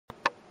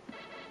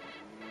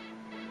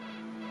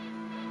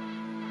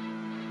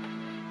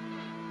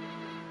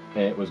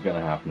It was going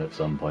to happen at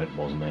some point,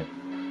 wasn't it?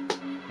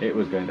 It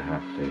was going to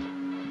have to.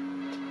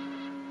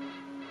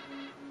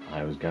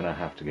 I was going to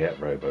have to get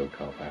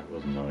Robocop out,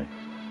 wasn't I?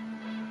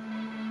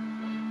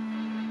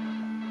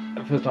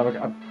 The first time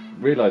I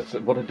realised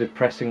what a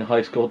depressing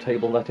high score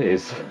table that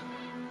is.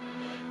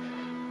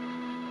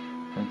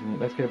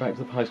 Let's go back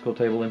to the high score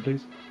table then,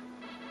 please.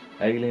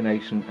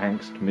 Alienation,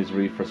 angst,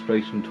 misery,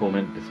 frustration,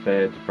 torment,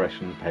 despair,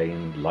 depression,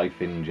 pain,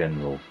 life in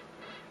general.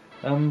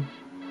 Do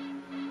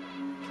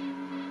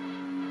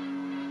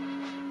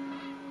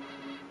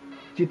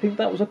you think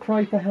that was a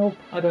cry for help?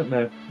 I don't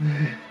know.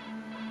 I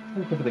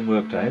hope everything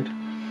worked out.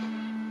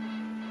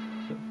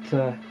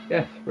 But,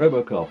 yes,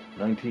 Robocop,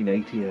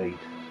 1988.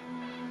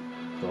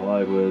 So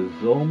I was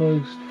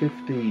almost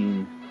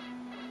 15,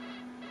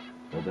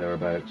 or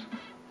thereabouts.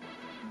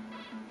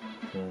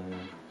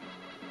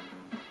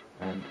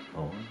 And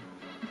on,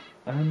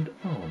 and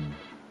on,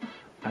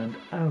 and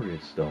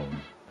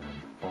Ariston,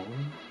 and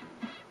on,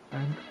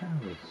 and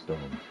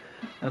Ariston,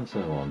 and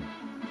so on.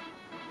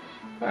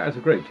 That's a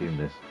great tune,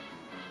 this.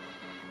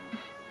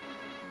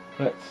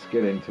 Let's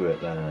get into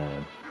it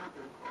then.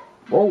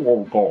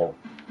 Robocop.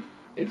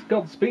 It's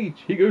got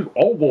speech. He goes,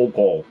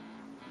 Robocop.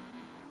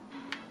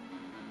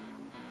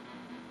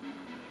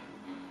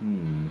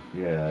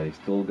 Yeah, he's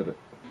still got it.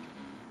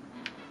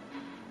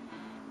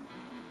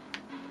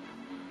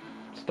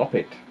 Stop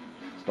it.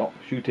 Stop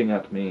shooting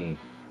at me.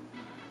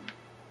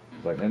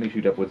 It's like, only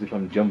shoot upwards if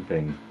I'm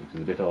jumping, which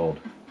is a bit odd.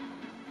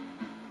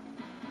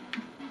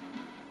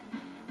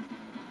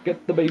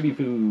 Get the baby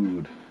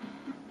food.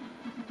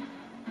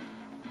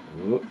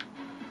 Oh,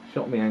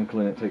 shot my ankle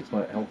and it takes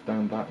my health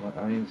down back like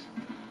eyes.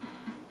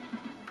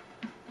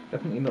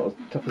 Definitely not as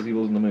tough as he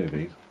was in the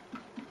movies.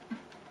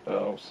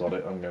 Oh, sod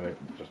it, I'm going to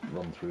just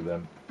run through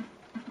them.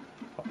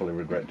 I'll probably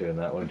regret doing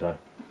that, won't I?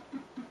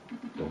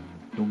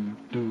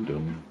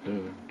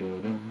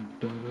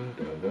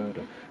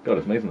 God,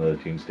 it's amazing that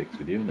the tune sticks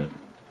with you, isn't it?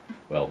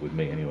 Well, with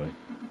me anyway.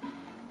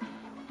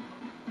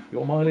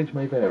 Your mileage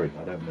may vary,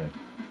 I don't know.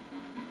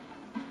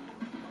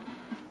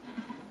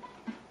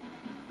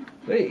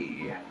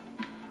 Hey!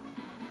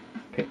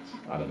 Pits,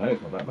 I don't know,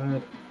 it's not that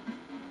bad.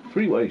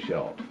 Three-way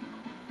shot.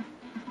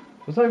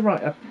 Was I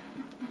right?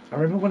 I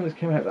remember when this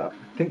came out, I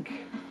think,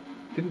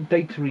 didn't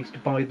Data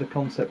East buy the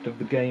concept of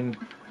the game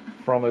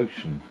from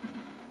Ocean?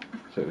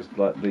 So it was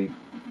like the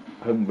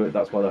home.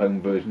 That's why the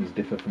home versions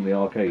differ from the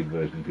arcade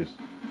version, because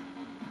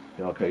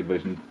the arcade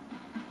version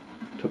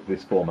took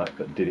this format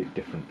but did it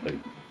differently.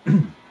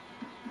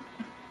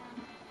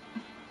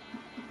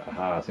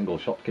 Aha! Single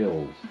shot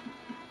kills.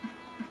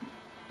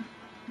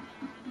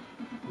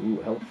 Ooh,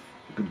 health.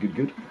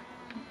 Good.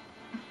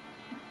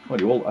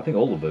 Well, I think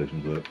all the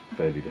versions were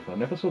fairly different. I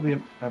never saw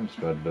the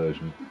Amstrad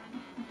version.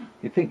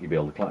 You'd think you'd be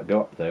able to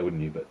go up there,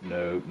 wouldn't you? But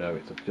no,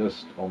 it's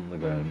just on the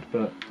ground.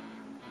 But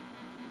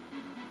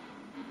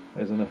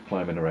there's enough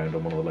climbing around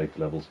on one of the later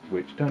levels,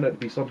 which turned out to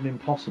be something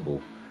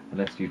impossible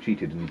unless you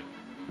cheated and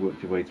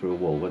worked your way through a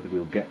wall. Whether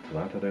we'll get to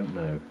that, I don't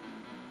know.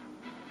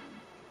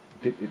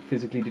 It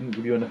physically didn't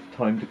give you enough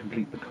time to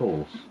complete the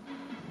course.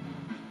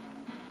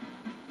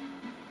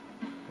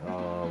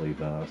 I'll leave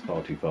that. That's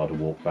far too far to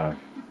walk back.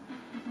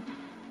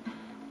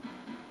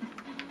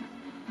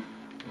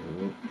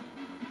 Oh.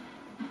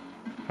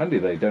 Handy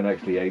they don't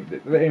actually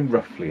aim. They aim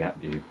roughly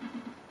at you.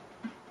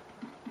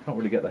 Can't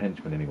really get the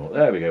henchmen anymore.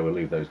 There we go. We'll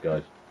leave those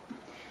guys.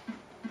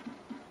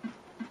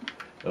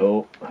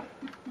 Oh,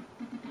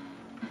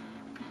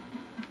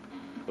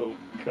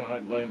 can I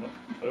blame it?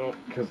 Oh,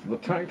 because the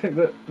tactic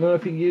that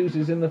Murphy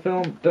uses in the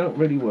film don't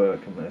really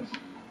work in this.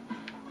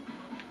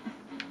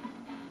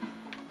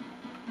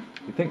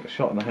 You'd think a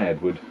shot in the head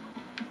would...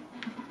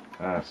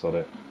 Ah, sod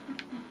it.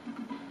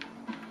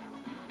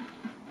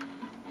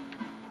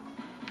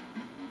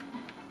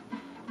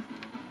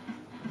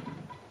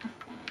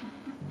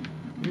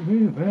 You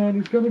move, man,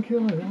 he's gonna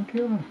kill her, he'll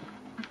kill her.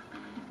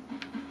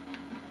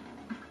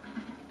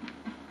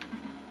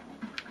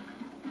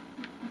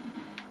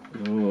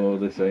 Oh,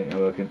 this ain't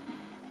working.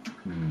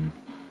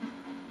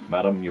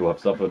 Madam, you have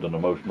suffered an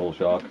emotional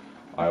shock.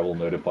 I will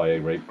notify a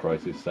rape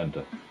crisis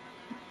center.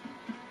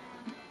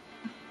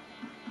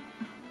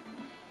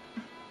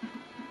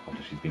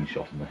 After she's been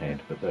shot in the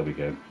head, but there we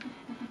go.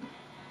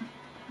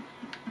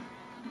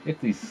 It's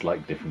these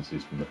slight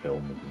differences from the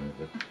film,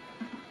 isn't it?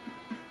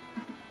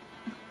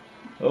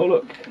 Oh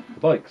look, the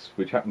bikes,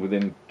 which happened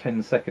within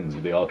 10 seconds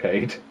of the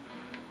arcade.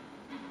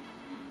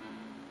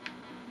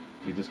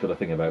 He's just got a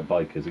thing about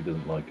bikers, he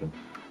doesn't like them.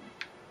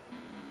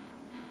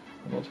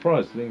 I'm not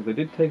surprised, I think they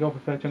did take off a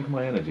fair chunk of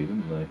my energy,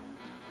 didn't they?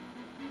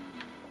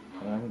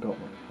 I haven't got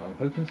one. I'm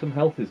hoping some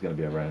health is going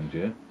to be around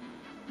here.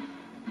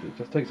 It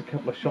just takes a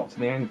couple of shots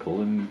in the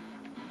ankle and...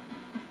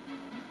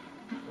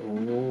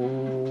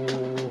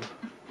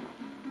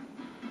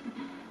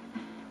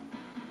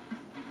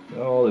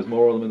 Oh, there's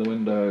more of them in the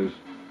windows.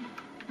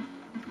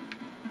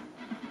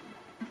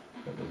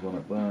 There's one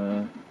up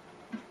there.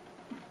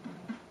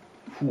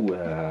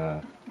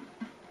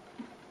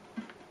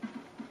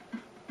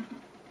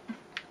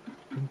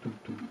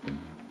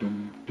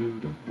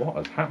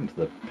 What has happened to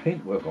the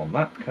paintwork on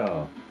that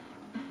car?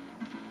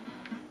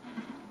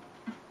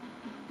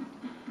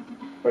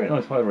 Very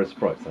nice high-res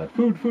sprites there.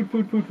 Food, food,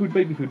 food, food, food,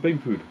 baby food, baby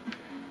food.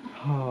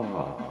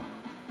 Ah.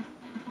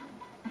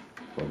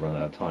 Well, I've run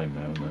out of time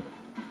now, isn't it?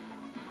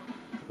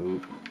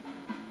 Oh.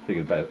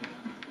 Figured better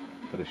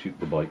shoot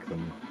the bike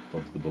than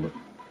dodge the bullet.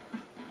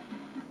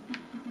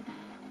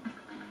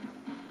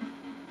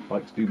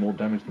 Bikes do more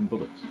damage than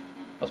bullets.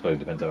 I suppose it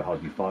depends how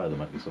hard you fire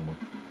them at you, someone.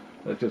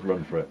 Let's just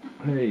run for it.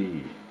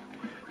 Hey!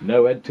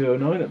 No Ed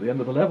 209 at the end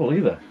of the level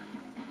either.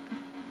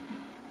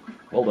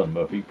 Well done,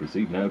 Murphy.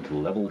 Proceed now to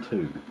level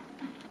 2.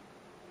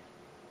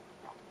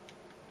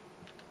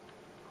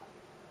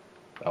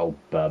 Oh,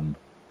 bum.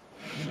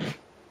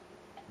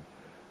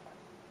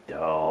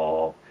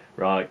 Oh,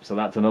 right, so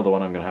that's another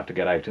one I'm going to have to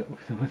get out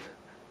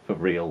for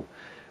real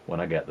when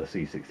I get the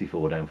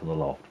C64 down from the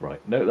loft.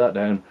 Right, note that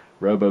down.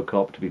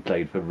 Robocop to be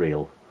played for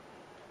real.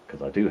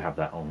 Because I do have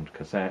that on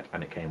cassette,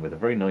 and it came with a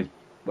very nice,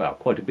 well,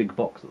 quite a big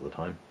box at the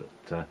time.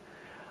 But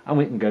and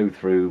we can go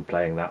through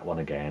playing that one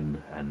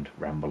again and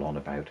ramble on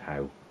about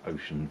how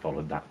Ocean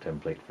followed that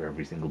template for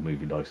every single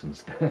movie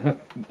license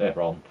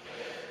they're on.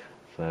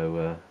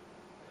 So,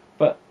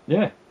 but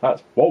yeah,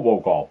 that's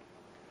Wobocob,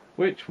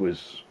 which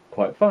was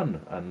quite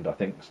fun, and I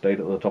think stayed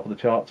at the top of the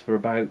charts for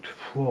about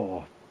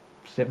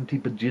 70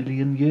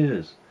 bajillion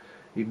years,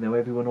 even though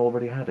everyone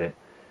already had it.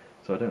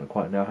 So I don't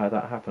quite know how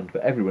that happened,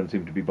 but everyone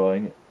seemed to be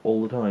buying it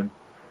all the time.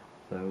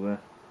 So,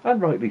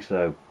 and rightly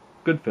so.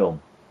 Good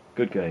film,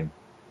 good game.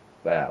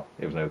 Well,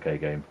 it was an okay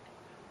game,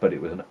 but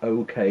it was an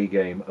okay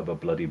game of a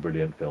bloody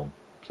brilliant film.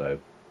 So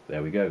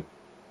there we go.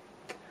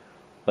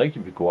 Thank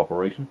you for your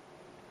cooperation.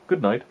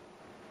 Good night.